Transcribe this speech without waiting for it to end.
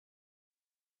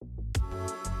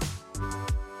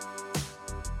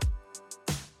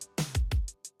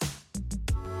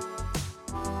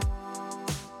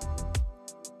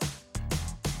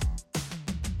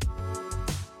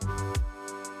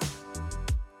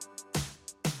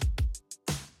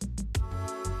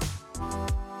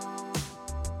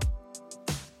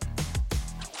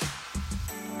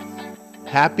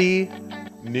Happy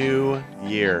New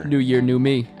Year. New year, new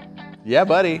me. Yeah,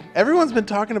 buddy. Everyone's been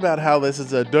talking about how this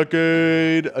is a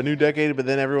new decade, but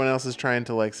then everyone else is trying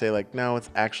to say no, it's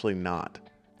actually not.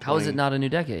 How is it not a new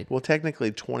decade? Well,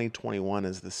 technically 2021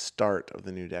 is the start of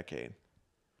the new decade.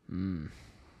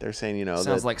 They're saying,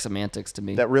 Sounds like semantics to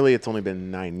me. that really it's only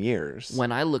been 9 years.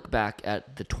 When I look back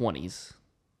at the 20s,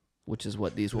 which is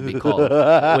what these will be called,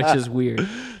 which is weird.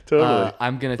 Totally.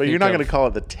 I'm gonna. But you're not going to call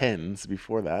it the 10s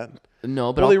before that.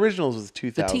 No, but Well, the originals was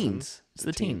 2000s. the teens. It's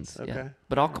the teens. Okay. Yeah.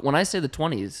 But when I say the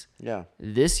 20s, Yeah.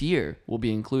 this year will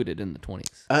be included in the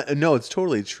 20s. No, it's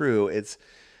totally true. It's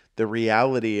the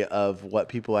reality of what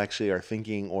people actually are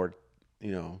thinking or,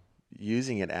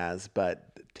 using it as.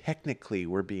 But technically,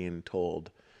 we're being told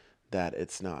that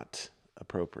it's not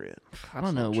appropriate. I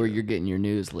don't know where you're getting your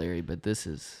news, Larry, but this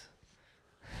is.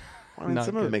 I mean, Not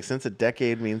some of it good. makes sense. A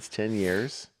decade means 10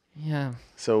 years. Yeah.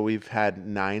 So we've had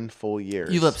 9 full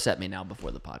years. You've upset me now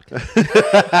before the podcast.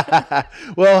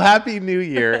 Well, Happy New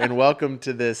Year and welcome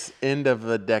to this end of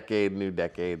the decade, new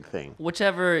decade thing.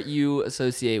 Whichever you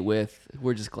associate with,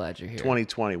 we're just glad you're here.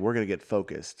 2020, we're going to get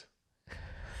focused.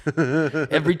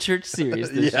 Every church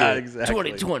series this Yeah, year. exactly.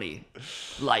 2020,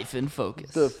 life in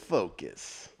focus. The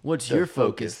focus. What's your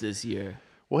focus this year?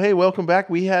 Well, hey, welcome back.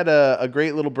 We had a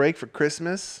great little break for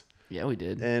Christmas. Yeah, we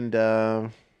did. And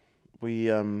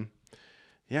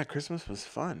Christmas was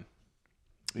fun.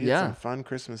 We had some fun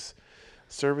Christmas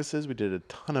services. We did a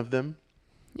ton of them.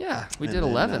 Yeah, we And did then,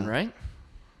 11, right?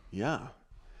 Yeah.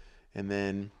 And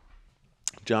then,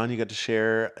 John, you got to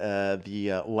share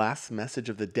the last message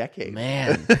of the decade.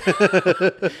 Man.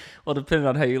 Well, depending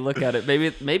on how you look at it,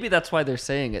 maybe that's why they're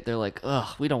saying it. They're like,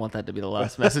 ugh, we don't want that to be the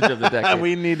last message of the decade.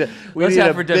 we need Let's a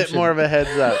have bit redemption. more of a heads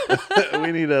up.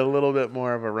 We need a little bit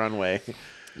more of a runway.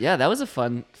 Yeah, that was a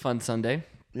fun Sunday.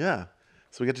 Yeah.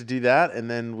 So we got to do that, and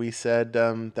then we said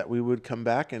that we would come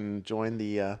back and join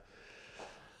the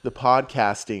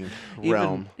podcasting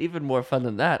realm. Even more fun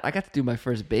than that, I got to do my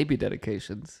first baby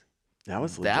dedications. That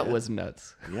was legit. That was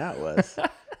nuts. Yeah, it was.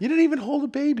 You didn't even hold a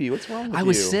baby. What's wrong with you? I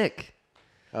was sick.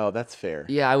 Oh, that's fair.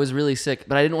 Yeah, I was really sick,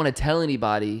 but I didn't want to tell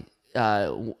anybody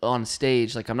on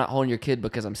stage, like, I'm not holding your kid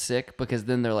because I'm sick, because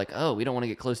then they're like, oh, we don't want to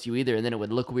get close to you either, and then it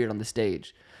would look weird on the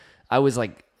stage. I was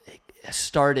like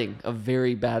starting a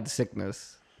very bad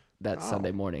sickness that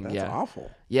Sunday morning. That's awful.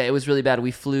 Yeah, it was really bad.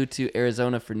 We flew to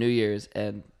Arizona for New Year's,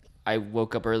 and I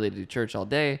woke up early to do church all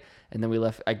day, and then we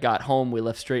left. I got home, we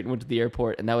left straight and went to the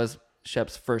airport, and that was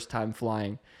Shep's first time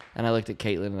flying. And I looked at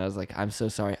Caitlin, and I was like, I'm so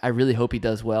sorry. I really hope he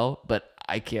does well, but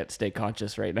I can't stay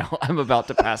conscious right now. I'm about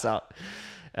to pass out.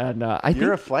 And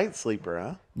You're a flight sleeper,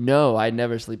 huh? No, I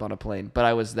never sleep on a plane, but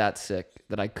I was that sick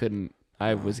that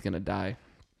I was going to die.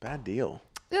 Bad deal.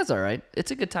 That's all right.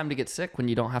 It's a good time to get sick when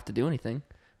you don't have to do anything.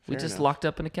 We Fair just enough. locked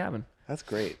up in a cabin. That's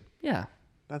great. Yeah.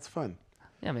 That's fun.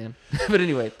 Yeah, man. But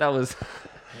anyway,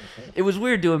 it was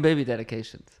weird doing baby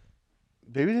dedications.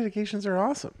 Baby dedications are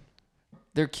awesome.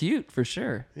 They're cute for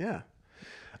sure. Yeah.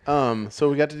 So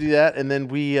we got to do that, and then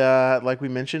we, like we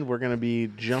mentioned, we're going to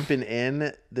be jumping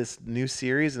in this new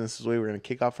series, and this is the way we're going to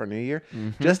kick off our new year.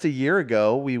 Mm-hmm. Just a year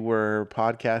ago, we were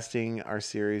podcasting our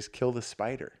series, Kill the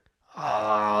Spider.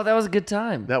 Oh, that was a good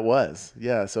time. That was,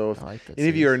 yeah. So if I like that any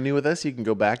of you series. are new with us, you can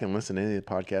go back and listen to any of the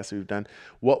podcasts we've done.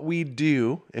 What we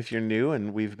do, if you're new,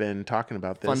 and we've been talking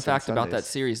about this. Fun on fact about that Sundays.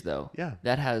 series, though. Yeah.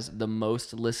 That has the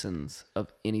most listens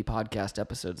of any podcast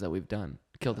episodes that we've done.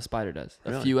 Kill the Spider does.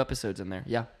 A Really? few episodes in there.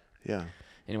 Yeah. Yeah.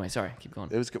 Anyway, sorry. Keep going.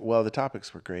 It was good. Well, the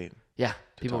topics were great. Yeah.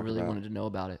 People talk really about. wanted to know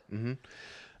about it.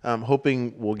 I'm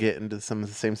hoping we'll get into some of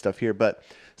the same stuff here. But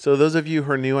so those of you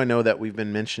who are new, I know that we've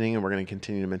been mentioning, and we're going to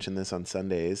continue to mention this on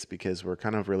Sundays because we're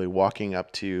kind of really walking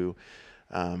up to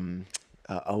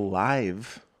a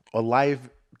live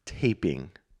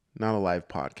taping, not a live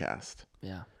podcast,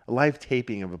 Yeah. a live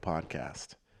taping of a podcast.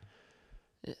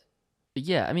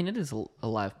 Yeah. I mean, it is a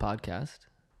live podcast.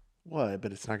 What?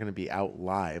 But it's not going to be out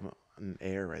live on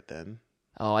air right then.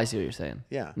 Oh, I see what you're saying.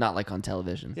 Yeah. Not like on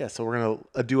television. Yeah. So we're going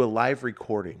to do a live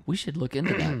recording. We should look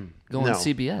into that. Go No. on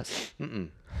CBS.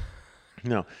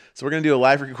 No. So we're going to do a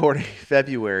live recording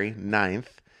February 9th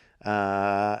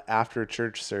after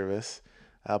church service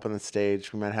up on the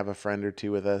stage. We might have a friend or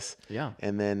two with us. Yeah.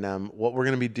 And then what we're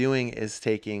going to be doing is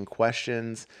taking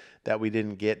questions that we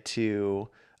didn't get to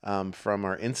from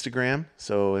our Instagram.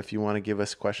 So if you want to give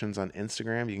us questions on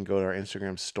Instagram, you can go to our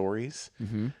Instagram stories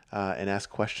and ask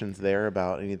questions there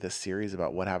about any of this series,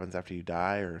 about what happens after you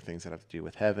die, or things that have to do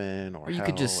with heaven or Or you hell.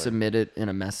 could just submit it in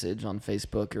a message on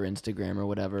Facebook or Instagram or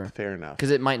whatever. Fair enough.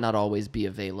 Because it might not always be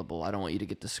available. I don't want you to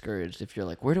get discouraged if you're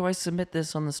like, where do I submit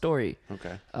this on the story?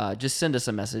 Okay. Just send us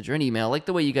a message or an email, like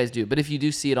the way you guys do. But if you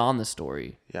do see it on the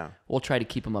story, Yeah. we'll try to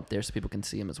keep them up there so people can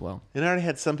see them as well. And I already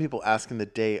had some people asking the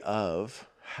day of,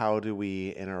 how do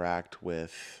we interact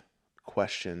with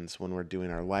questions when we're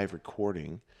doing our live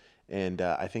recording? And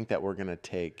I think that we're going to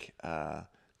take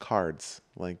cards.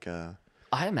 Like,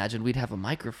 I imagine we'd have a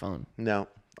microphone. no,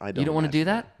 I don't. You don't want to do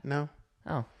that? No,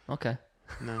 Oh, okay.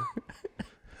 no.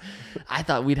 I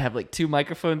thought we'd have like 2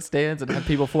 microphone stands and have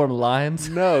people form lines.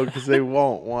 No, because they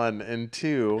won't, one. And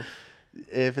two,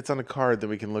 if it's on a card, then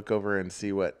we can look over and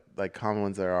see what like common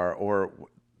ones there are. Or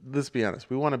let's be honest,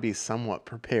 we want to be somewhat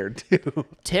prepared too.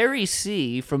 Terry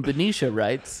C. from Benicia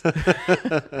writes,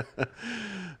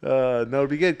 No, it'd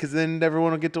be good because then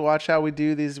everyone will get to watch how we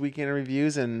do these weekend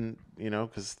reviews, and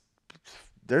because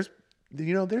there's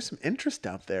some interest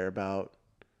out there about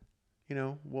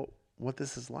what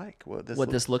this is like, what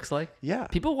this looks like. Yeah,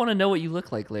 People want to know what you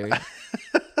look like, Larry.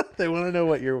 they want to know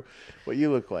what you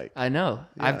look like. I know.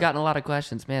 Yeah. I've gotten a lot of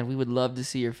questions. Man, we would love to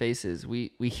see your faces.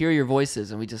 We hear your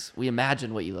voices and we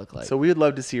imagine what you look like. So we would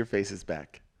love to see your faces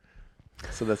back.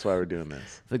 So that's why we're doing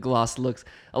this. The gloss looks.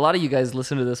 A lot of you guys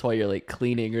listen to this while you're like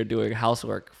cleaning or doing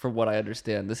housework, from what I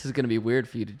understand. This is going to be weird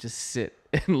for you to just sit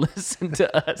and listen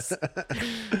to us.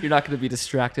 You're not going to be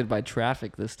distracted by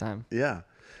traffic this time. Yeah.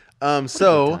 Good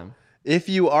So time. if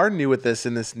you are new with us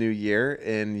in this new year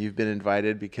and you've been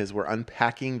invited, because we're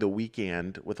unpacking the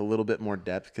weekend with a little bit more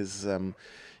depth, because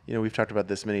we've talked about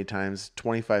this many times,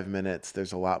 25 minutes,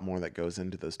 there's a lot more that goes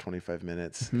into those 25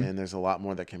 minutes, and there's a lot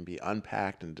more that can be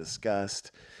unpacked and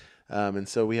discussed. And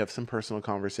so we have some personal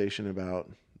conversation about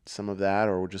some of that,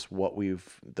 or just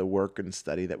the work and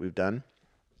study that we've done.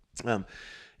 It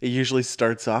usually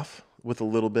starts off with a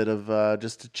little bit of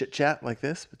just a chit chat like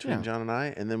this between John and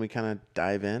I, and then we kind of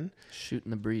dive in,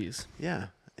 Shooting the breeze. yeah,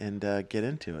 and get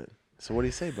into it. So what do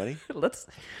you say, buddy? Let's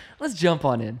jump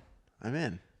on in. I'm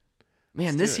in.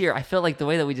 Man, this year I felt like the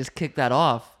way that we just kicked that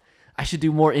off, I should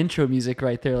do more intro music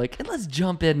right there. Like, and let's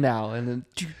jump in now. And then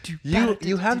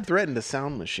You have threatened a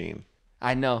sound machine.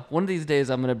 I know. One of these days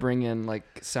I'm gonna bring in like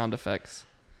sound effects.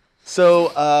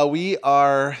 So we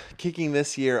are kicking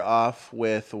this year off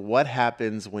with what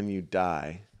happens when you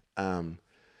die. And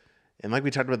like we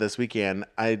talked about this weekend,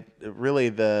 the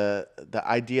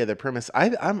idea, the premise,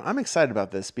 I'm excited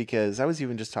about this because I was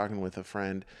even just talking with a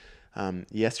friend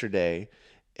yesterday,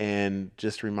 and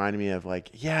just reminded me of like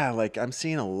I'm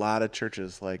seeing a lot of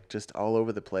churches like just all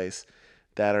over the place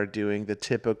that are doing the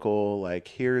typical like,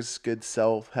 here's good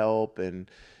self-help and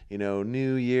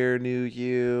new year, new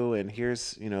you, and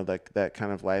here's like that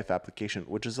kind of life application,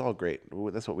 which is all great.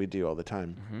 That's what we do all the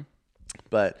time.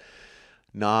 But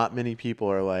not many people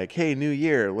are like, hey, new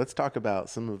year, let's talk about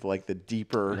some of like the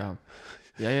deeper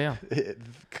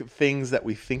things that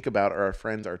we think about or our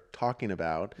friends are talking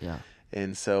about. Yeah.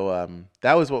 And so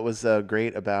that was what was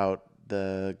great about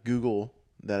the Google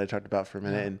that I talked about for a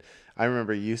minute. Yeah. And I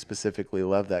remember you specifically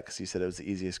loved that because you said it was the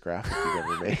easiest graphic you've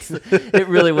ever made. It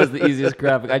really was the easiest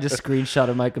graphic. I just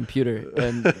screenshotted my computer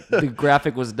and the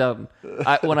graphic was done.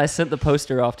 When I sent the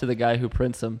poster off to the guy who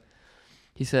prints them,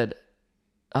 he said,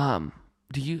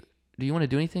 do you want to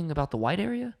do anything about the white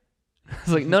area? I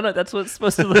was like, no, that's what it's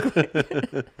supposed to look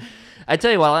like. I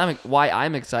tell you why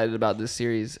I'm excited about this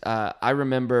series. I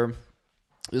remember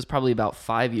it was probably about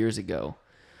 5 years ago.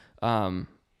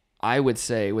 I would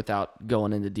say, without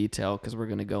going into detail, because we're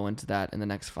going to go into that in the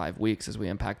next 5 weeks as we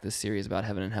unpack this series about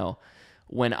heaven and hell,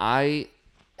 when I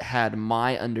had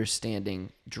my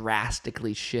understanding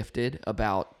drastically shifted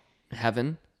about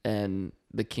heaven and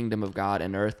the kingdom of God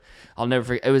and earth, I'll never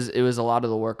forget. It was a lot of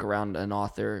the work around an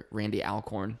author, Randy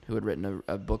Alcorn, who had written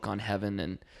a book on heaven,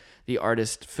 and the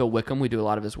artist Phil Wickham. We do a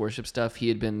lot of his worship stuff. He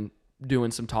had been doing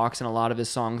some talks, and a lot of his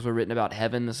songs were written about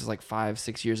heaven. This is like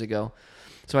 5-6 years ago.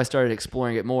 So I started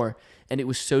exploring it more, and it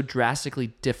was so drastically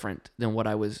different than what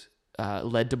I was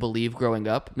led to believe growing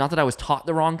up. Not that I was taught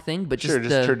the wrong thing, but just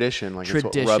the tradition, like it's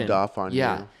what rubbed off on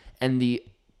you. And the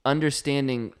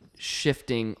understanding,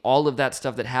 shifting, all of that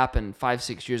stuff that happened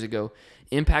 5-6 years ago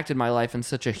impacted my life in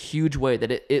such a huge way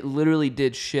that it literally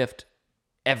did shift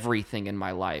everything in my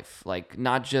life, like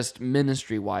not just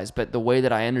ministry wise, but the way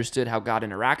that I understood how God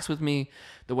interacts with me,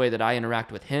 the way that I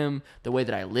interact with him, the way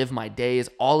that I live my days.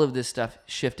 All of this stuff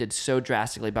shifted so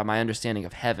drastically by my understanding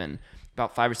of heaven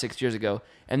about 5 or 6 years ago.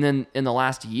 And then in the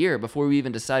last year, before we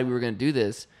even decided we were going to do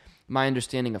this, my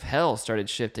understanding of hell started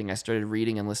shifting. I started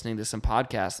reading and listening to some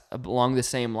podcasts along the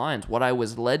same lines. What I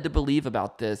was led to believe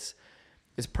about this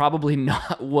is probably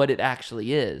not what it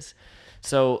actually is.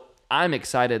 So I'm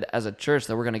excited as a church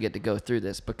that we're going to get to go through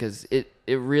this, because it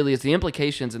really is, the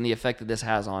implications and the effect that this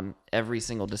has on every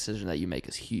single decision that you make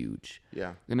is huge.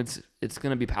 Yeah. And it's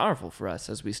going to be powerful for us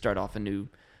as we start off a new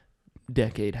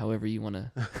decade, however you want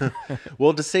to.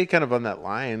 Well, to stay kind of on that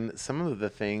line, some of the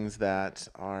things that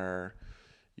are,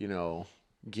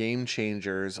 game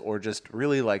changers or just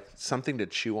really like something to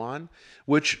chew on,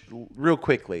 which real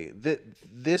quickly,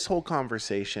 this whole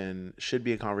conversation should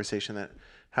be a conversation that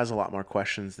has a lot more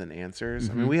questions than answers.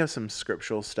 I mean, we have some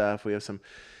scriptural stuff. We have some,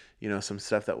 some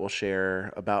stuff that we'll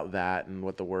share about that and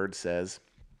what the word says,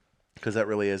 because that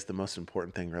really is the most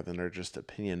important thing rather than just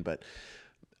opinion. But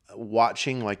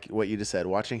watching, like what you just said,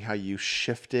 watching how you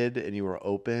shifted and you were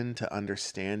open to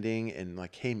understanding and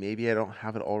like, hey, maybe I don't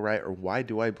have it all right, or why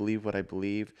do I believe what I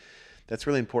believe? That's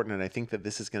really important. And I think that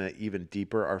this is going to even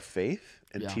deeper our faith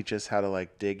and teach us how to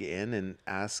like dig in and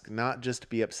ask, not just to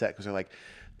be upset because they're like,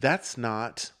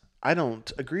 I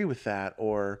don't agree with that,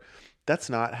 or that's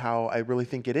not how I really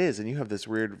think it is. And you have this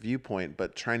weird viewpoint,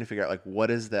 but trying to figure out like, what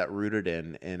is that rooted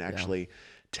in, and actually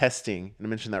testing, and I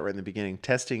mentioned that right in the beginning,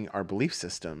 testing our belief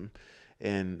system,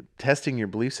 and testing your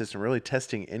belief system, really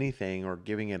testing anything or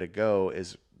giving it a go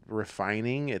is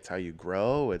refining. It's how you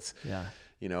grow. It's,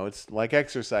 it's like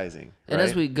exercising. And right?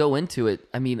 as we go into it,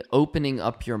 I mean, opening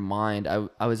up your mind,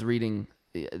 I was reading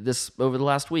this over the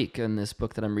last week in this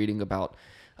book that I'm reading about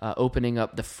opening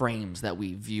up the frames that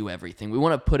we view everything. We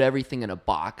want to put everything in a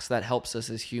box that helps us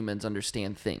as humans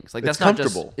understand things. Like, that's not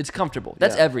just, it's comfortable.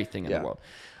 That's everything in the world.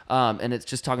 And it's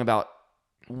just talking about,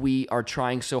 we are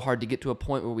trying so hard to get to a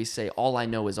point where we say, all I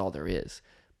know is all there is.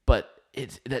 But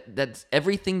that's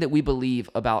everything that we believe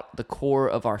about the core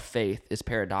of our faith is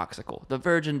paradoxical. The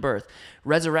virgin birth,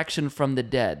 resurrection from the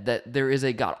dead, that there is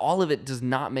a God. All of it does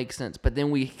not make sense. But then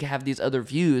we have these other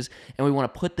views, and we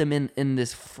want to put them in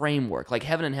this framework, like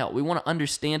heaven and hell. We want to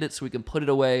understand it so we can put it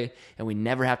away and we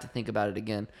never have to think about it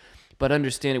again. But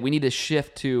understand it, we need to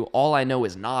shift to, all I know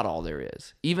is not all there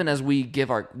is. Even as we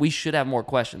should have more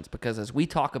questions, because as we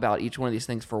talk about each one of these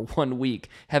things for 1 week,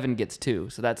 heaven gets 2.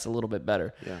 So that's a little bit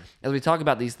better. Yeah. As we talk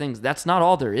about these things, that's not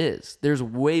all there is. There's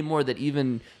way more that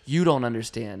even you don't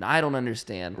understand. I don't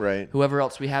understand. Right. Whoever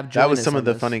else we have join us. That was some of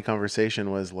the funny conversation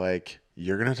was like,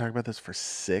 you're going to talk about this for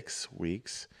 6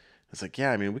 weeks? It's like,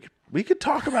 yeah, I mean, we could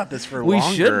talk about this for longer.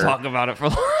 We should talk about it for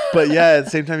longer. But yeah, at the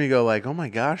same time, you go like, oh my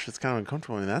gosh, it's kind of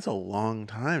uncomfortable. I mean, that's a long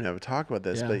time to have a talk about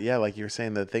this. Yeah. But yeah, like you're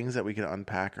saying, the things that we can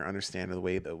unpack or understand, or the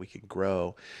way that we could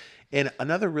grow. And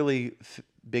another really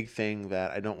big thing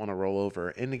that I don't want to roll over,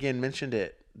 and again, mentioned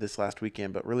it this last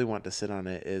weekend, but really want to sit on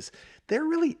it, is there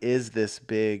really is this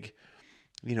big,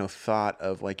 thought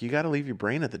of like, you got to leave your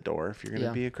brain at the door if you're going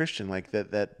to be a Christian. Like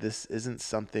that this isn't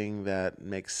something that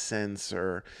makes sense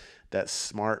or that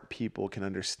smart people can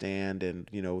understand. And,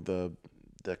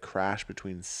 the crash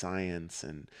between science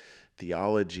and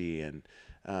theology, and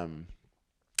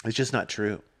it's just not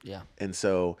true. Yeah. And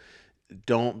so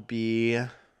don't be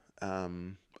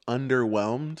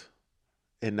underwhelmed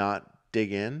and not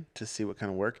dig in to see what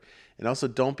kind of work. And also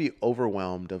don't be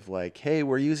overwhelmed of like, hey,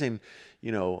 we're using,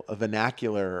 a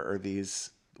vernacular or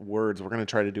these words. We're going to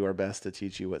try to do our best to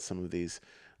teach you what some of these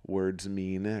words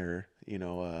mean, or,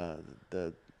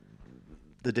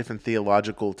 the different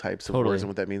theological types of words and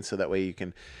what that means, so that way you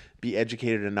can be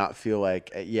educated and not feel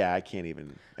like, I can't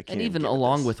even. And even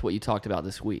along with what you talked about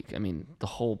this week, I mean, the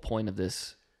whole point of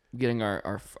this, getting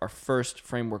our first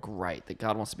framework right, that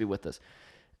God wants to be with us.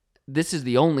 This is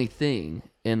the only thing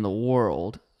in the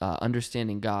world,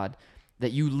 understanding God,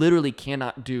 that you literally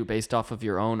cannot do based off of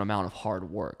your own amount of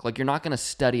hard work. Like, you're not going to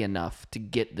study enough to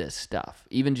get this stuff.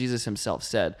 Even Jesus himself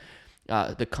said,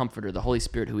 the Comforter, the Holy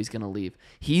Spirit, who he's going to leave,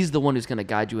 he's the one who's going to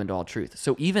guide you into all truth.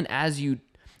 So even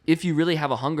if you really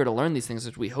have a hunger to learn these things,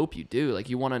 which we hope you do, like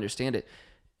you want to understand it,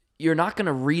 you're not going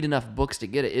to read enough books to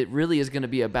get it. It really is going to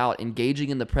be about engaging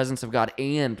in the presence of God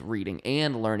and reading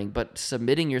and learning, but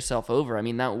submitting yourself over. I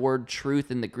mean, that word truth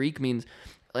in the Greek means,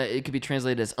 it could be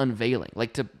translated as unveiling,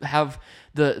 like to have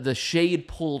the shade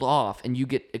pulled off and you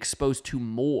get exposed to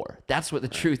more. That's what the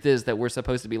truth is that we're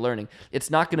supposed to be learning. It's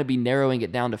not going to be narrowing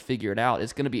it down to figure it out.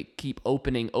 It's going to be keep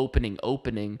opening,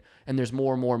 and there's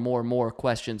more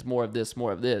questions, more of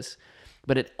this.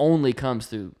 But it only comes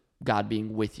through God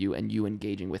being with you and you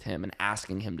engaging with him and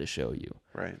asking him to show you.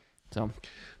 Right. So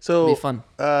it'll be fun.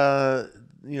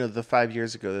 The 5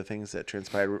 years ago, the things that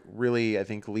transpired really, I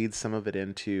think, leads some of it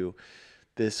into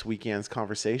this weekend's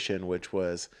conversation, which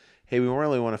was, hey, we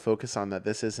really want to focus on that.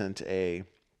 This isn't a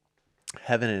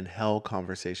heaven and hell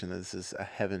conversation. This is a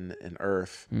heaven and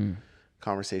earth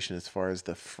conversation as far as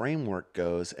the framework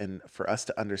goes, and for us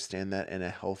to understand that in a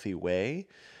healthy way,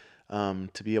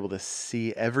 to be able to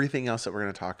see everything else that we're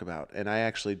going to talk about. And I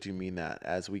actually do mean that.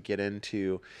 As we get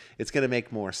into, it's going to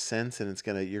make more sense, and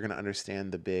you're going to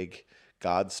understand the big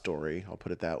God story, I'll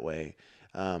put it that way,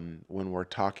 when we're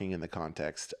talking in the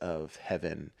context of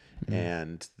heaven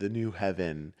and the new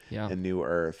heaven and new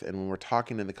earth. And when we're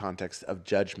talking in the context of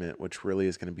judgment, which really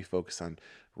is going to be focused on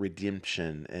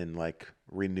redemption and like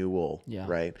renewal,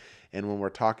 right? And when we're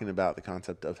talking about the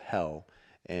concept of hell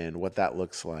and what that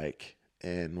looks like,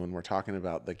 and when we're talking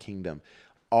about the kingdom,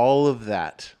 all of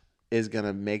that is going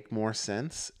to make more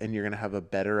sense, and you're going to have a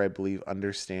better, I believe,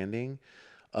 understanding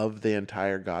of the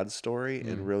entire God story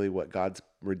and really what God's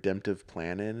redemptive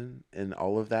plan in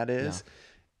all of that is,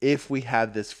 if we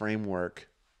have this framework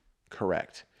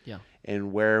correct. Yeah.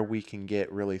 And where we can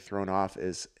get really thrown off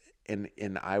is, and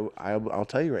I'll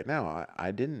tell you right now,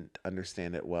 I didn't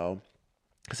understand it well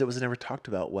because it was never talked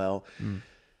about well.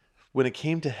 When it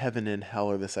came to heaven and hell,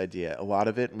 or this idea, a lot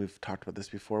of it, and we've talked about this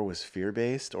before, was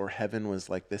fear-based, or heaven was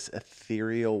like this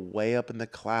ethereal, way up in the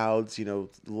clouds,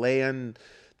 lay on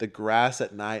the grass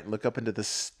at night and look up into the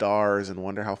stars and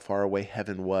wonder how far away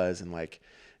heaven was, and like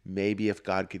maybe if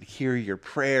God could hear your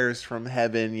prayers from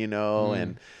heaven,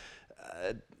 and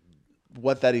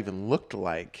what that even looked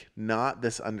like. Not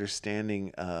this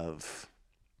understanding of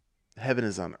heaven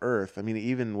is on earth. I mean,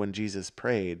 even when Jesus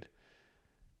prayed,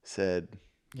 said,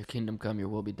 "Your kingdom come, your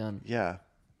will be done." Yeah.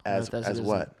 As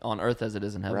what? On earth as it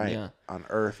is in heaven. Right. Yeah. On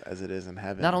earth as it is in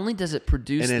heaven. Not only does it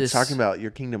produce and it's this, talking about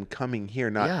your kingdom coming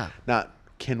here, not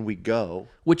can we go?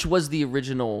 Which was the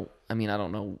original, I mean, I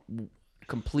don't know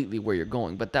completely where you're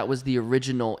going, but that was the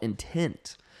original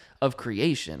intent of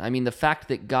creation. I mean, the fact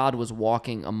that God was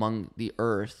walking among the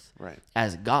earth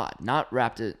as God, not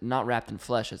wrapped in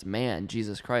flesh as man,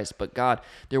 Jesus Christ, but God,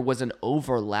 there was an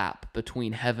overlap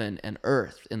between heaven and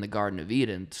earth in the Garden of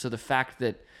Eden. So the fact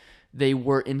that they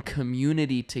were in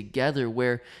community together,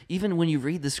 where even when you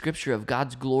read the scripture of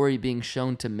God's glory being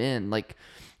shown to men, like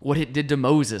what it did to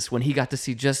Moses when he got to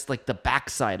see just like the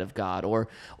backside of God, or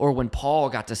when Paul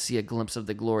got to see a glimpse of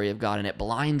the glory of God and it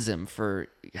blinds him for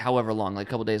however long, like a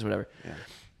couple days, whatever.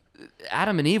 Yeah.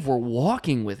 Adam and Eve were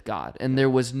walking with God, and there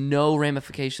was no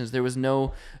ramifications. There was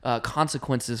no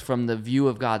consequences from the view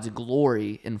of God's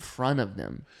glory in front of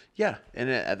them. Yeah. And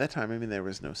at that time, I mean, there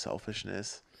was no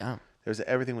selfishness. Yeah.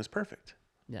 Everything was perfect.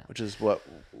 Yeah. Which is what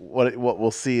we'll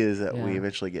see is that we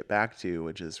eventually get back to,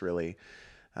 which is really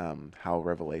how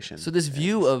Revelation. So this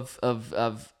view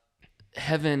of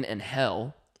heaven and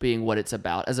hell being what it's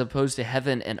about, as opposed to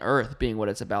heaven and earth being what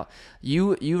it's about.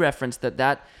 You referenced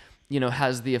that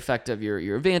has the effect of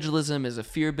your evangelism is a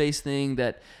fear-based thing,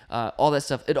 that all that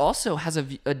stuff. It also has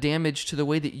a damage to the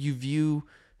way that you view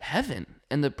heaven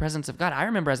and the presence of God. I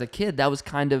remember as a kid, that was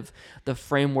kind of the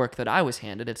framework that I was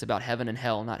handed. It's about heaven and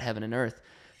hell, not heaven and earth.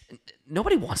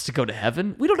 Nobody wants to go to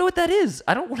heaven. We don't know what that is.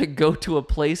 I don't want to go to a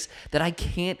place that I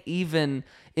can't even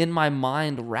in my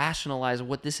mind rationalize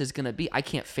what this is going to be. I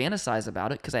can't fantasize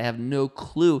about it because I have no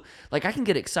clue. Like, I can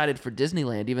get excited for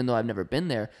Disneyland even though I've never been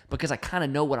there, because I kind of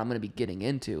know what I'm going to be getting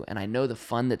into and I know the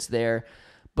fun that's there.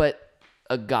 But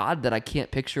a God that I can't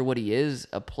picture what he is,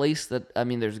 a place that, I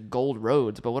mean, there's gold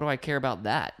roads, but what do I care about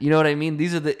that? You know what I mean?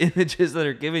 These are the images that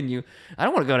are given you. I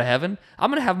don't want to go to heaven. I'm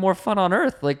going to have more fun on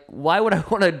earth. Like, why would I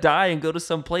want to die and go to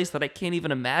some place that I can't even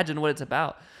imagine what it's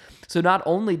about? So not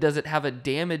only does it have a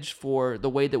damage for the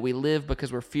way that we live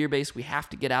because we're fear-based, we have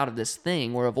to get out of this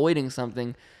thing, we're avoiding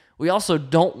something, we also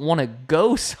don't want to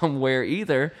go somewhere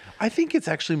either. I think it's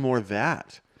actually more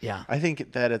that. Yeah. I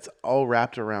think that it's all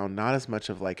wrapped around not as much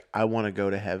of like, I want to go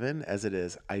to heaven, as it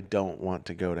is, I don't want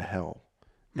to go to hell,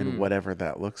 and whatever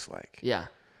that looks like. Yeah.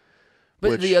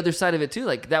 But the other side of it too,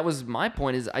 like that was my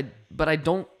point, is I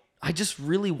just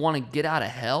really want to get out of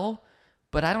hell,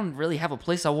 but I don't really have a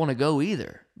place I want to go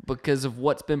either because of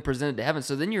what's been presented to heaven.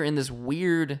 So then you're in this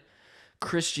weird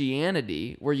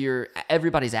Christianity where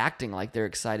everybody's acting like they're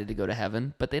excited to go to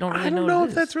heaven, but they don't really know. I don't know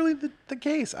if that's really the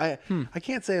case. I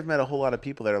can't say I've met a whole lot of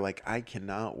people that are like, I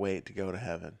cannot wait to go to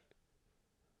heaven.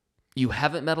 You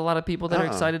haven't met a lot of people that are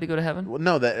excited to go to heaven? Well,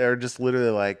 no, that are just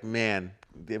literally like, man,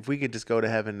 if we could just go to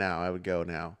heaven now, I would go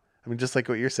now. I mean, just like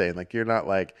what you're saying, like you're not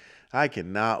like, I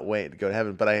cannot wait to go to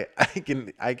heaven, but I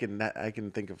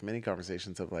can think of many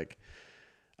conversations of like,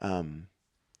 I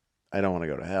don't want to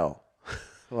go to hell.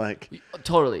 Like,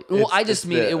 totally. Well, I just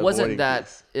mean it wasn't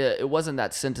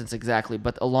that sentence exactly,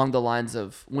 but along the lines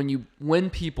of when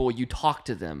people you talk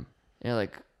to them, you're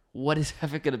like, what is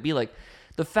heaven going to be like?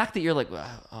 The fact that you're like,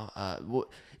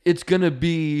 it's going to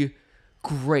be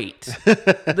great.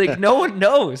 Like no one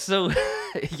knows. So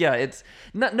yeah, it's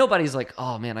not, nobody's like,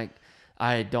 oh man,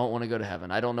 I don't want to go to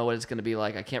heaven. I don't know what it's going to be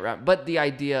like. I can't wrap. But the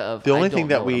idea of The I only thing don't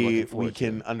know that what I'm looking we forward to.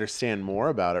 can understand more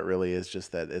about it really is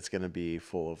just that it's going to be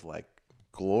full of like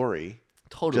glory,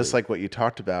 just Totally. like what you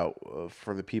talked about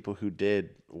for the people who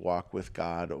did walk with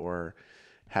God or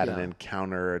had an Yeah.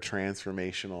 encounter, a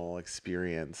transformational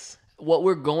experience. What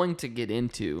we're going to get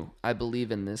into, I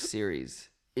believe, in this series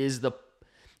is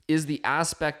the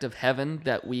aspect of heaven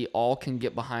that we all can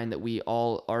get behind, that we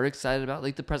all are excited about,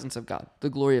 like the presence of God, the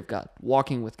glory of God,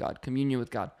 walking with God, communion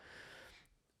with God.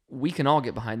 We can all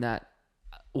get behind that.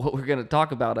 What we're going to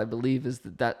talk about, I believe, is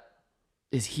that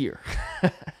is here.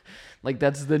 Like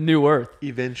that's the new earth.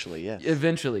 Eventually, yes.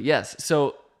 Eventually, yes.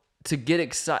 So to get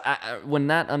excited, when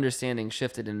that understanding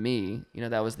shifted in me,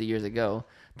 that was the years ago.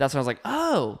 That's when I was like,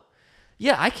 oh,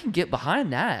 yeah, I can get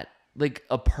behind that. Like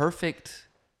a perfect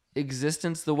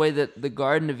existence, the way that the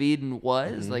Garden of Eden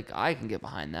was. Like I can get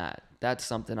behind that. That's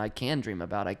something I can dream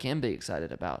about. I can be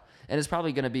excited about, and it's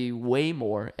probably going to be way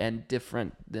more and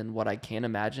different than what I can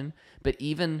imagine. But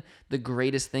even the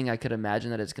greatest thing I could imagine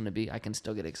that it's going to be, I can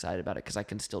still get excited about it because I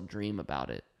can still dream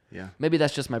about it. Yeah. Maybe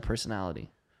that's just my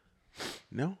personality.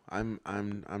 No, I'm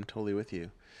totally with you.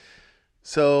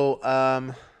 So,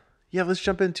 yeah, let's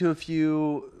jump into a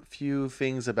few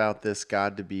things about this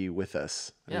God to be with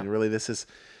us. I Yeah. mean, really, this is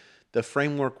the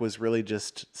framework was really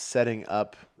just setting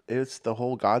up. It's the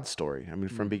whole God story. I mean,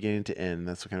 from beginning to end.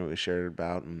 That's kind of what we shared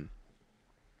about, and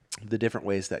the different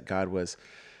ways that God was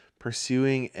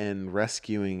pursuing and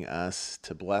rescuing us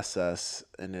to bless us,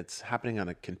 and it's happening on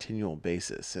a continual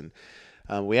basis. And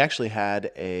we actually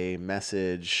had a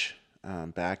message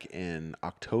back in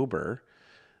October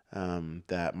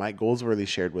that Mike Goldsworthy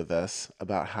shared with us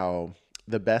about how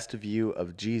the best view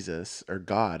of Jesus or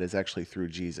God is actually through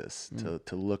Jesus,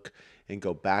 to look and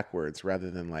go backwards rather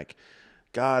than like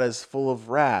God is full of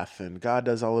wrath and God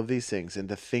does all of these things, and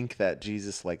to think that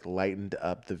Jesus like lightened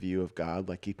up the view of God,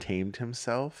 like he tamed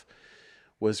himself,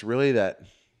 was really that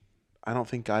I don't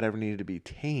think God ever needed to be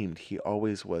tamed. He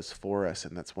always was for us,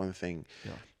 and that's one thing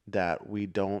that we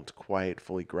don't quite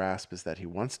fully grasp, is that he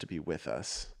wants to be with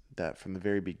us. That from the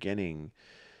very beginning,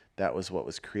 that was what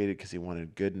was created, because he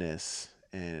wanted goodness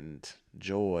and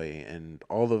joy and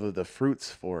all of the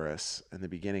fruits for us in the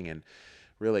beginning. And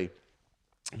really,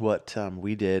 what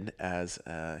we did as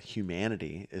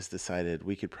humanity is decided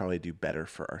we could probably do better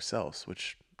for ourselves,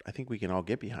 which I think we can all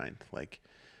get behind. Like,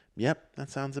 yep, that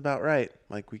sounds about right.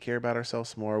 Like, we care about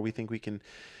ourselves more. We think we can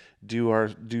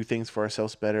do things for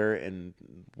ourselves better, and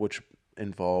which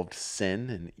involved sin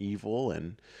and evil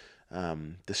and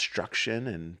destruction.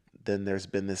 And then there's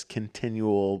been this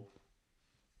continual,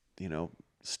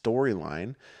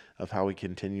 storyline of how we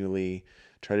continually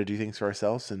try to do things for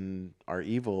ourselves and are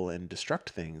evil and destruct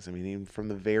things. I mean, even from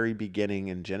the very beginning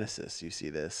in Genesis, you see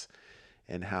this,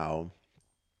 and how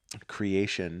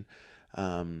creation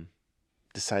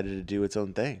decided to do its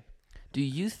own thing. Do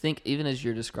you think, even as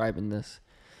you're describing this,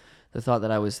 the thought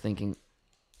that I was thinking,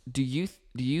 do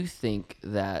you think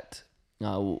that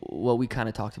what we kind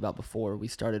of talked about before we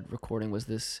started recording was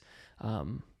this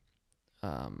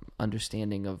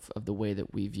understanding of the way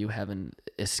that we view heaven,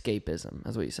 escapism?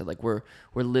 That's what you said. Like we're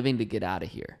living to get out of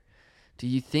here. Do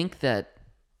you think that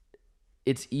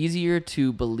it's easier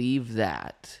to believe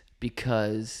that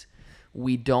because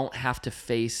we don't have to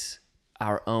face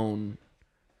our own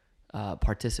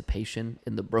participation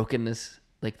in the brokenness,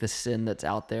 like the sin that's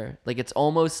out there? Like it's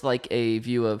almost like a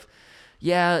view of,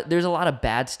 yeah, there's a lot of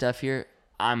bad stuff here.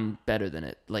 I'm better than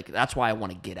it. Like that's why I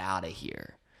want to get out of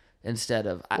here. Instead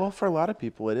of, Well, for a lot of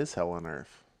people, it is hell on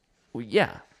earth.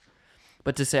 yeah.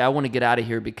 But to say I want to get out of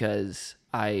here because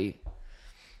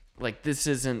this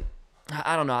isn't,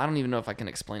 I don't know. I don't even know if I can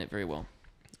explain it very well.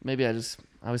 Maybe I was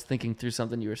thinking through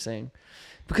something you were saying,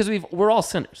 because we're all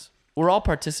sinners. We're all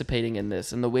participating in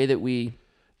this, and the way that we.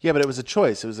 Yeah, but it was a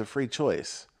choice. It was a free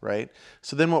choice, right?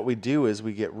 So then what we do is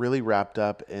we get really wrapped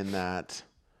up in that,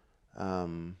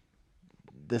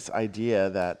 this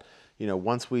idea that,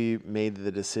 once we made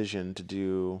the decision to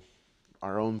do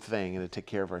our own thing and to take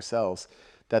care of ourselves,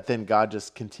 that then God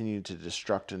just continued to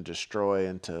destruct and destroy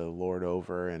and to lord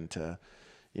over and to,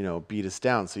 beat us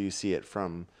down. So you see it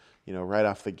from, right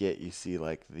off the get. You see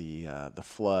like the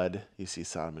flood. You see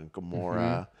Sodom and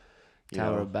Gomorrah.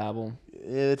 Tower of Babel.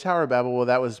 The Tower of Babel. Well,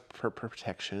 that was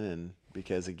protection, and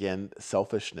because again,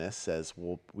 selfishness says,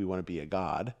 well, we want to be a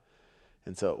god,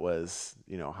 and so it was,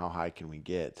 how high can we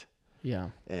get? Yeah.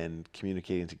 And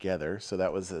communicating together. So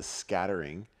that was a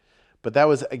scattering. But that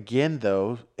was, again,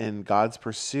 though, in God's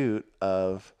pursuit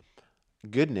of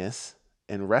goodness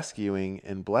and rescuing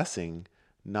and blessing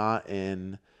not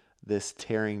in this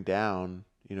tearing down,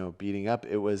 beating up.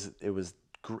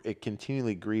 It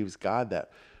continually grieves God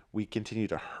that we continue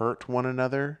to hurt one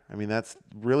another. I mean, that's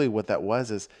really what that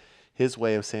was, is his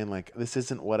way of saying, like, this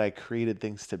isn't what I created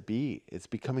things to be. It's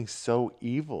becoming so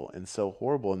evil and so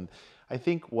horrible. And I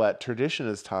think what tradition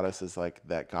has taught us is like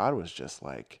that God was just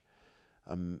like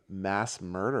a mass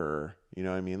murderer. You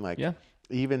know what I mean? Like, Yeah.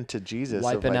 even to Jesus, of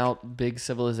Wiping like, out big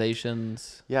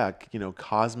civilizations. yeah,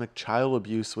 cosmic child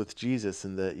abuse with Jesus,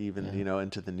 and the even, Yeah.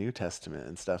 into the New Testament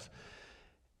and stuff.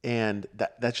 And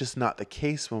that's just not the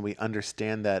case when we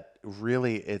understand that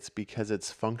really it's because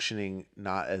it's functioning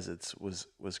not as it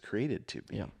was created to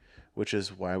be, Yeah. which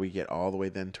is why we get all the way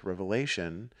then to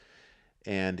Revelation.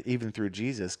 And even through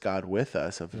Jesus, God with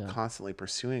us, of Yeah. constantly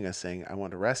pursuing us, saying, I want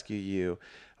to rescue you.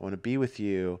 I want to be with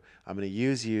you. I'm going to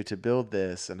use you to build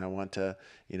this. And I want to,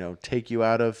 take you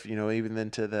out of, even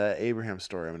then to the Abraham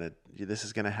story. This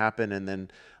is going to happen. And then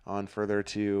on further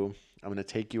to, I'm going to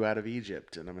take you out of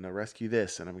Egypt, and I'm going to rescue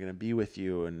this, and I'm going to be with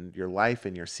you and your life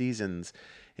and your seasons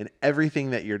and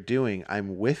everything that you're doing.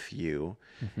 I'm with you.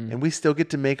 Mm-hmm. And we still get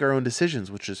to make our own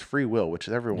decisions, which is free will, which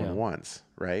everyone Yeah. wants,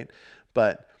 right?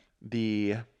 But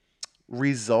the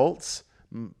results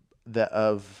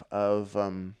of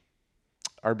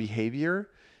our behavior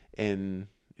and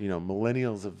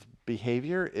millennials of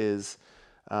behavior is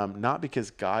not because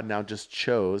God now just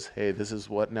chose, hey, this is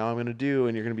what now I'm going to do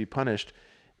and you're going to be punished.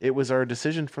 It was our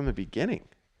decision from the beginning.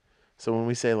 So when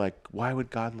we say, like, why would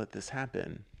God let this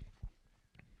happen?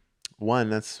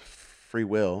 One, that's free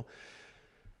will.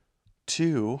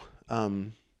 Two,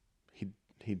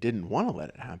 he didn't want to let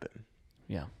it happen.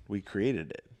 Yeah. We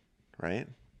created it, right?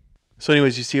 So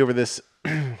anyways, you see over this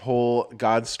whole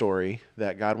God story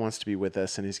that God wants to be with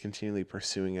us, and he's continually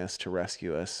pursuing us to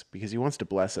rescue us because he wants to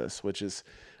bless us, which is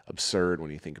absurd when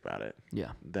you think about it.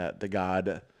 Yeah. That the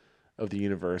God of the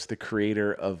universe, the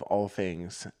creator of all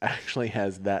things, actually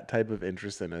has that type of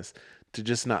interest in us to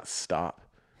just not stop,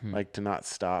 like to not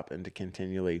stop and to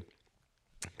continually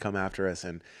come after us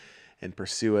and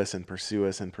pursue us and pursue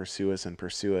us and pursue us and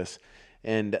pursue us.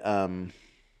 And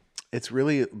it's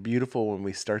really beautiful when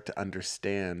we start to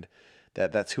understand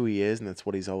that that's who he is and that's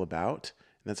what he's all about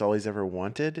and that's all he's ever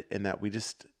wanted, and that we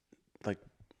just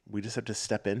have to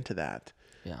step into that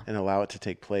and allow it to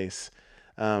take place.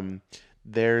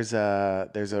 There's a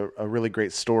really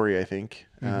great story, I think,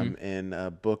 in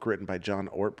a book written by John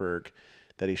Ortberg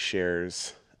that he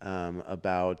shares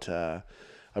about a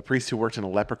priest who worked in a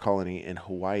leper colony in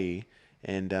Hawaii.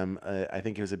 And I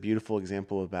think it was a beautiful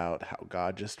example about how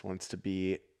God just wants to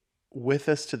be with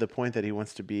us to the point that he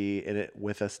wants to be in it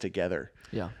with us together.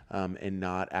 Yeah. And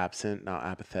not absent, not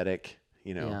apathetic,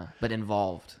 Yeah. But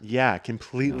involved. Yeah,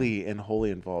 completely and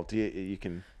wholly involved. You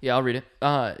can. Yeah, I'll read it.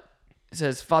 It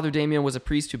says, Father Damien was a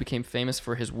priest who became famous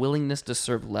for his willingness to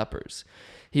serve lepers.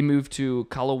 He moved to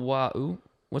Kalawa'u.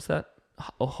 What's that?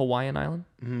 Hawaiian island?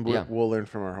 Yeah. We'll learn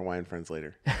from our Hawaiian friends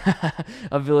later.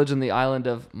 A village on the island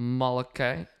of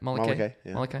Molokai,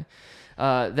 Yeah.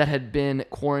 that had been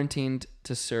quarantined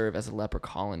to serve as a leper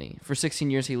colony. For 16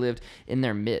 years, he lived in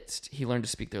their midst. He learned to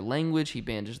speak their language. He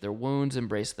bandaged their wounds,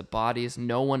 embraced the bodies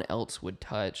no one else would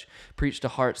touch, preached to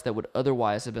hearts that would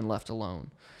otherwise have been left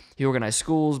alone. He organized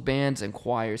schools, bands, and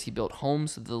choirs. He built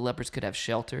homes so that the lepers could have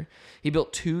shelter. He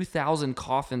built 2,000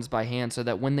 coffins by hand so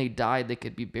that when they died, they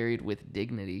could be buried with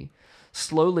dignity.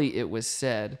 Slowly, it was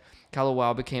said,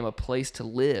 Kalawao became a place to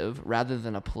live rather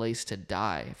than a place to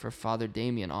die, for Father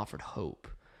Damien offered hope.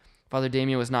 Father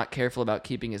Damien was not careful about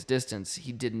keeping his distance.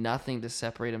 He did nothing to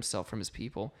separate himself from his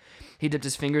people. He dipped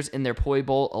his fingers in their poi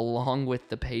bowl along with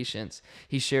the patients.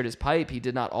 He shared his pipe. He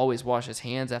did not always wash his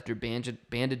hands after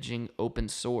bandaging open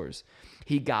sores.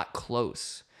 He got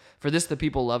close. For this, the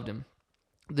people loved him.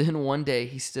 Then one day,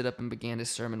 he stood up and began his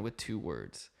sermon with 2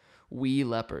 words: "We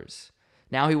lepers."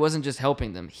 Now he wasn't just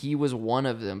helping them. He was one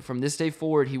of them. From this day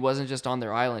forward, he wasn't just on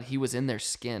their island. He was in their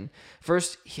skin.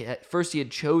 First, he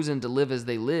had chosen to live as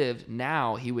they lived.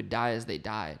 Now he would die as they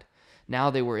died.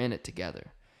 Now they were in it together.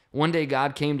 One day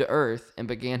God came to earth and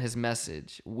began his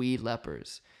message, "We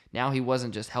lepers." Now he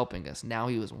wasn't just helping us. Now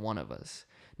he was one of us.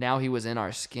 Now he was in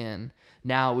our skin.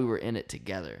 Now we were in it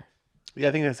together. Yeah,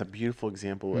 I think that's a beautiful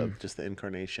example of just the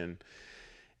incarnation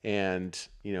and,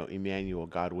 Emmanuel,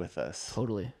 God with us.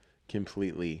 Totally.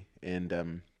 Completely.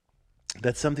 And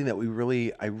that's something that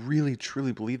I really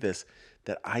truly believe this,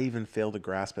 that I even fail to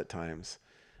grasp at times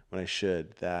when I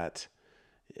should, that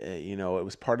it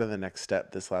was part of the next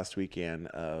step this last weekend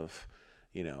of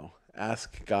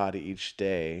ask God each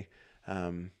day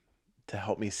to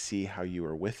help me see how you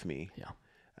are with me.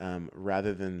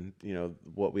 Rather than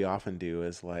what we often do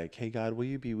is like, hey God, will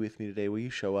you be with me today? Will you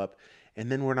show up?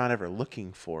 and then we're not ever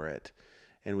looking for it,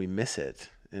 and we miss it.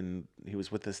 And he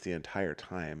was with us the entire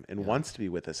time and wants to be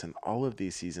with us in all of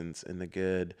these seasons, in the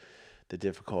good, the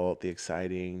difficult, the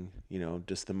exciting,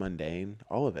 just the mundane,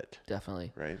 all of it.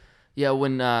 Definitely. Right? Yeah,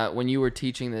 when you were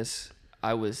teaching this,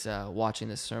 I was watching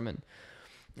this sermon.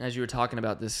 As you were talking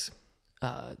about this,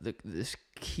 this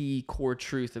key core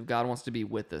truth of God wants to be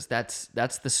with us. That's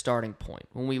the starting point.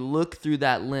 When we look through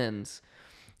that lens,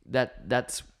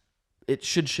 that's it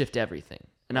should shift everything.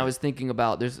 And I was thinking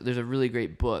about there's a really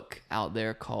great book out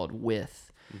there called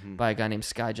With by a guy named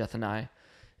Sky Jethani.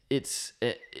 It's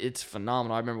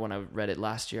phenomenal. I remember when I read it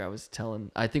last year,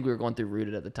 I think we were going through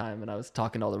Rooted at the time, and I was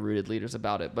talking to all the Rooted leaders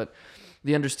about it. But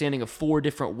the understanding of 4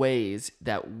 different ways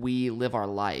that we live our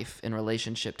life in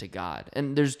relationship to God.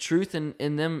 And there's truth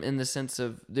in them in the sense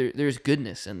of there's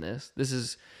goodness in this. This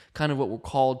is kind of what we're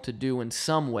called to do in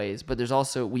some ways, but there's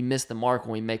also, we miss the mark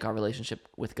when we make our relationship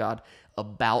with God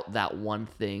about that one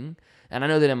thing. And I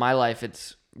know that in my life,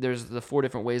 there's the 4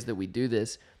 different ways that we do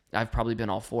this. I've probably been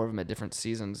all 4 of them at different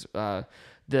seasons.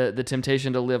 The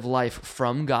temptation to live life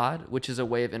from God, which is a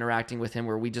way of interacting with him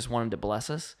where we just want him to bless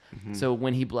us. So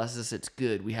when he blesses us, it's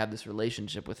good. We have this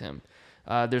relationship with him.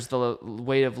 There's the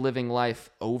way of living life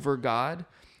over God,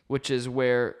 which is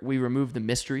where we remove the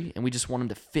mystery and we just want him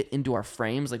to fit into our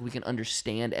frames. Like we can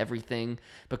understand everything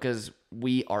because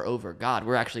we are over God.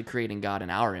 We're actually creating God in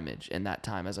our image in that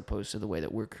time as opposed to the way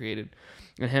that we're created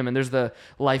in him. And there's the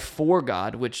life for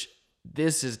God, which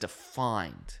this has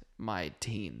defined my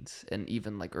teens and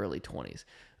even like early 20s.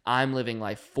 I'm living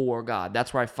life for God.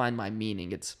 That's where I find my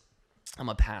meaning. I'm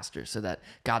a pastor so that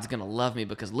God's going to love me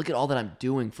because look at all that I'm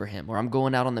doing for him. Or I'm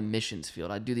going out on the missions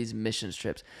field. I do these missions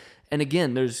trips. And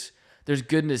again, there's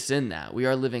goodness in that. We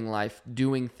are living life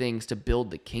doing things to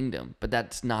build the kingdom, but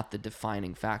that's not the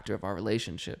defining factor of our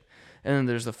relationship. And then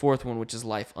there's the 4th one, which is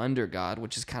life under God,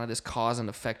 which is kind of this cause and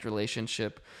effect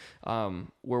relationship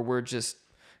where we're just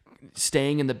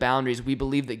staying in the boundaries. We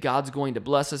believe that God's going to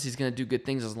bless us. He's going to do good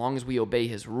things as long as we obey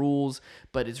his rules.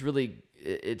 But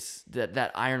it's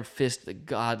that iron fist that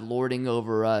God lording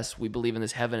over us. We believe in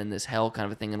this heaven and this hell kind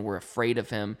of a thing, and we're afraid of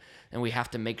him. And we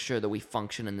have to make sure that we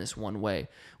function in this one way,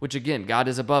 which again, God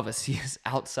is above us. He is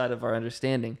outside of our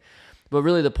understanding. But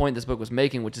really the point this book was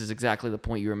making, which is exactly the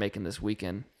point you were making this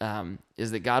weekend,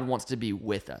 is that God wants to be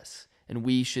with us. And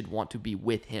we should want to be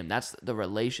with him. That's the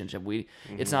relationship.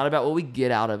 It's not about what we get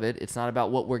out of it. It's not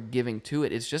about what we're giving to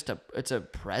it. It's just it's a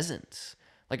presence.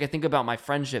 Like I think about my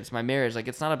friendships, my marriage. Like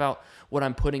it's not about what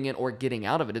I'm putting in or getting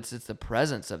out of it. It's the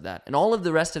presence of that. And all of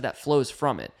the rest of that flows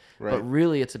from it. Right. But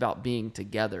really it's about being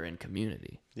together in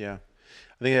community. Yeah.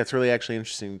 I think that's really actually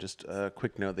interesting. Just a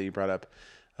quick note that you brought up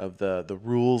of the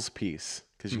rules piece.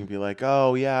 Because you can be like,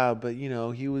 oh yeah, but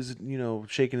he was,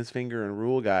 shaking his finger and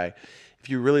rule guy. If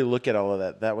you really look at all of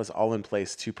that, that was all in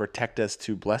place to protect us,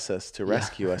 to bless us, to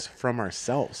rescue us from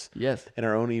ourselves and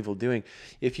our own evil doing.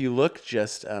 If you look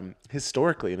just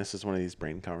historically, and this is one of these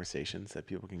brain conversations that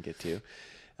people can get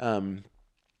to,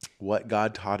 what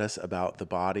God taught us about the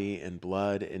body and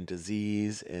blood and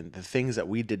disease and the things that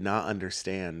we did not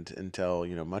understand until,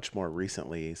 much more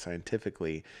recently,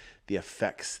 scientifically, the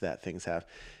effects that things have.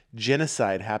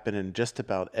 Genocide happened in just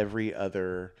about every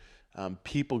other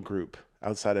people group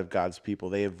outside of God's people.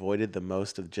 They avoided the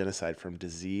most of genocide from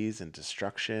disease and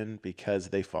destruction because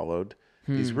they followed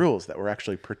these rules that were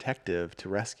actually protective to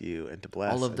rescue and to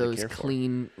bless. All of those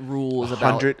clean rules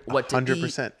 100, about what to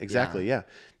 100%, eat. Exactly, yeah.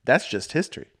 That's just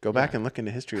history. Go back and look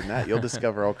into history and that. You'll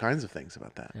discover all kinds of things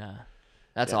about that. Yeah,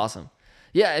 that's awesome.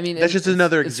 Yeah, I mean, that's just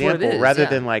another example rather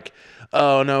than like,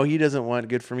 oh no, he doesn't want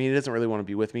good for me. He doesn't really want to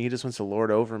be with me. He just wants to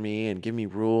lord over me and give me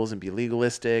rules and be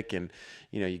legalistic. And,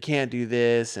 you can't do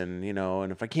this. And,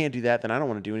 and if I can't do that, then I don't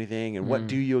want to do anything. And what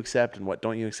do you accept and what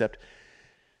don't you accept?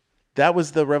 That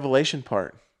was the revelation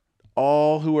part.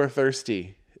 All who are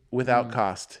thirsty without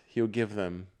cost, he'll give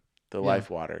them the life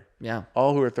water. Yeah.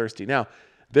 All who are thirsty. Now,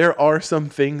 there are some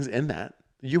things in that.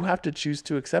 You have to choose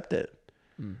to accept it.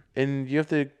 And you have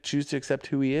to choose to accept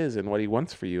who he is and what he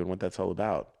wants for you and what that's all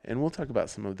about. And we'll talk about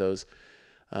some of those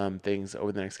things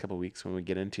over the next couple of weeks when we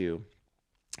get into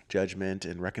judgment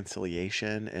and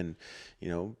reconciliation. And,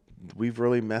 we've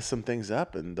really messed some things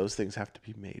up and those things have to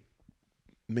be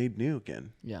made new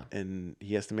again. Yeah. And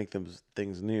he has to make those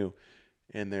things new.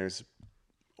 And there's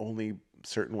only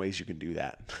certain ways you can do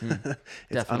that. It's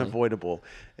Definitely unavoidable.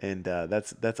 And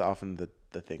that's often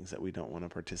the things that we don't want to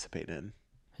participate in.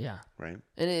 Yeah. Right.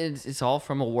 And it's all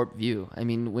from a warped view. I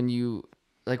mean, when you,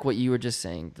 like what you were just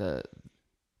saying,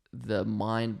 the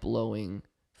mind-blowing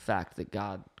fact that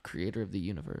God, creator of the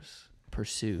universe,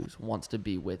 wants to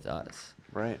be with us.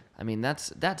 Right. I mean,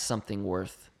 that's something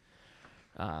worth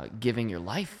giving your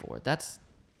life for.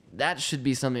 That should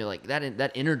be something like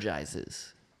that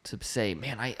energizes to say,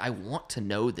 man, I want to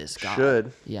know this God.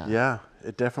 Should. Yeah. Yeah,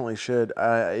 it definitely should.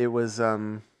 It's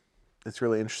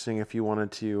really interesting if you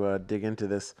wanted to dig into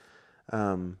this.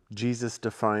 Jesus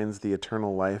defines the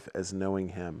eternal life as knowing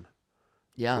him,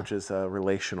 Yeah. which is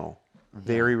relational,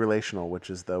 very relational, which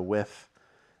is the with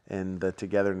and the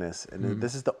togetherness. And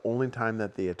this is the only time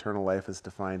that the eternal life is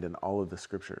defined in all of the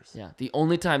scriptures. Yeah. The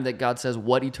only time that God says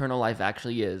what eternal life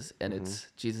actually is, and it's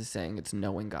Jesus saying it's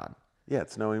knowing God. Yeah,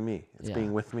 it's knowing me. It's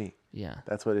being with me. Yeah.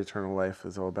 That's what eternal life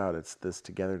is all about. It's this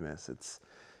togetherness. It's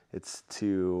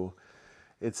to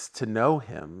know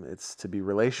him. It's to be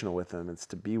relational with him. It's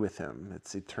to be with him.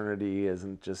 It's eternity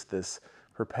isn't just this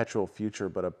perpetual future,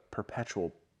 but a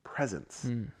perpetual presence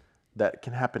that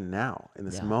can happen now in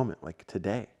this moment, like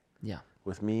today. Yeah.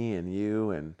 With me and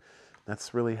you, and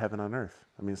that's really heaven on earth.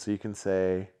 I mean, so you can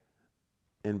say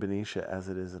in Benicia as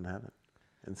it is in heaven,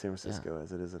 in San Francisco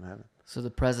as it is in heaven. So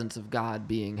the presence of God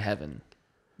being heaven,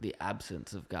 the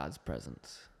absence of God's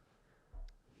presence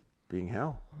being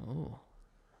hell. Oh.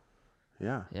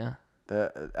 Yeah. Yeah.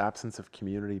 The absence of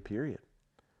community, period.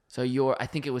 So I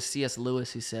think it was C.S.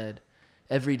 Lewis who said,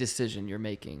 every decision you're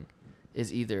making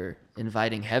is either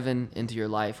inviting heaven into your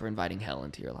life or inviting hell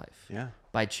into your life. Yeah.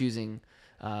 By choosing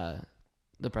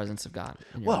the presence of God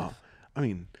in your life. I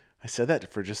mean, I said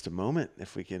that for just a moment.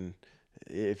 If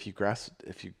you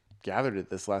gathered it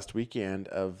this last weekend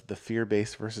of the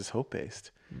fear-based versus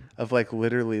hope-based, of like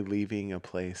literally leaving a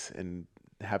place and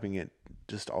having it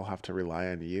just all have to rely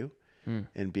on you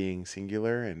and being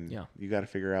singular, and you got to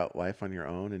figure out life on your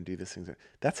own and do these things.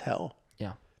 That's hell.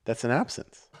 Yeah. That's an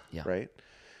absence. Yeah. Right.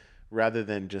 Rather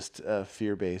than just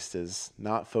fear-based is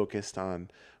not focused on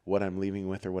what I'm leaving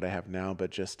with or what I have now, but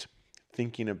just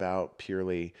thinking about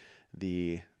purely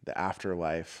the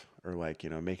afterlife, or like,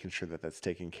 making sure that that's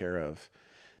taken care of.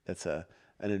 That's an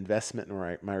investment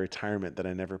in my retirement that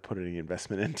I never put any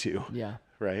investment into. Yeah.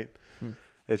 Right.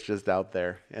 It's just out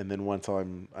there. And then once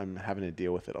I'm having to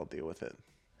deal with it, I'll deal with it.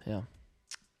 Yeah.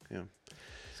 Yeah.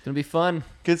 It's going to be fun.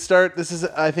 Good start. This is,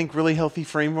 I think, really healthy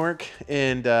framework.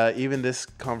 And even this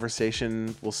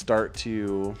conversation will start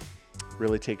to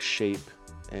really take shape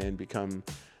and become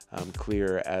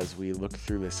clear as we look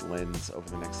through this lens over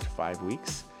the next 5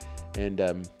 weeks.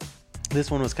 And this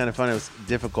one was kind of fun. It was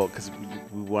difficult because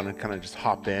we want to kind of just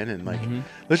hop in and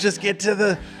let's just get to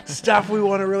the stuff we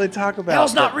want to really talk about.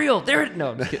 Hell's not real.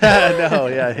 No, I'm just kidding. No,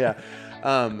 yeah.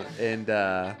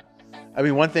 I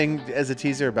mean, one thing as a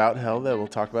teaser about hell that we'll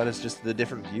talk about is just the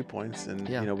different viewpoints. And,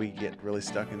 we get really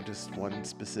stuck in just one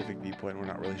specific viewpoint. We're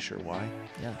not really sure why.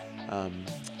 Yeah.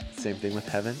 Same thing with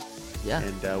heaven. Yeah.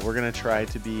 And we're going to try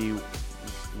to be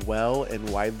well and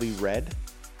widely read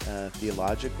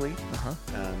theologically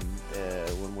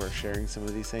when we're sharing some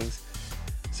of these things.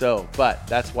 So, but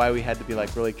that's why we had to be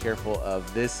really careful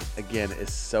of this. Again,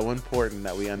 is so important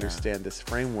that we understand this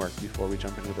framework before we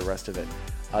jump into the rest of it.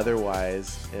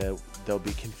 Otherwise, there'll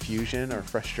be confusion or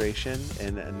frustration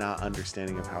and a not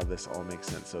understanding of how this all makes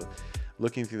sense. So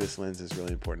looking through this lens is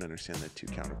really important to understand the two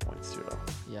counterpoints to it all.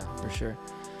 Yeah, for sure.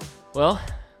 Well,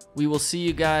 we will see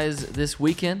you guys this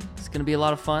weekend. It's going to be a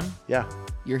lot of fun. Yeah.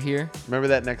 You're here. Remember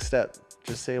that next step.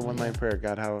 Just say a one-line prayer.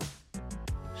 God,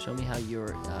 show me how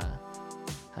you're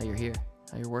here,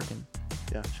 how you're working.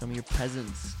 Yeah. Show me your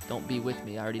presence. Don't be with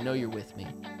me. I already know you're with me.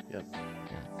 Yep. Yeah.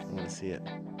 I want to see it.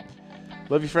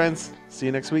 Love you, friends. See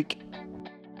you next week.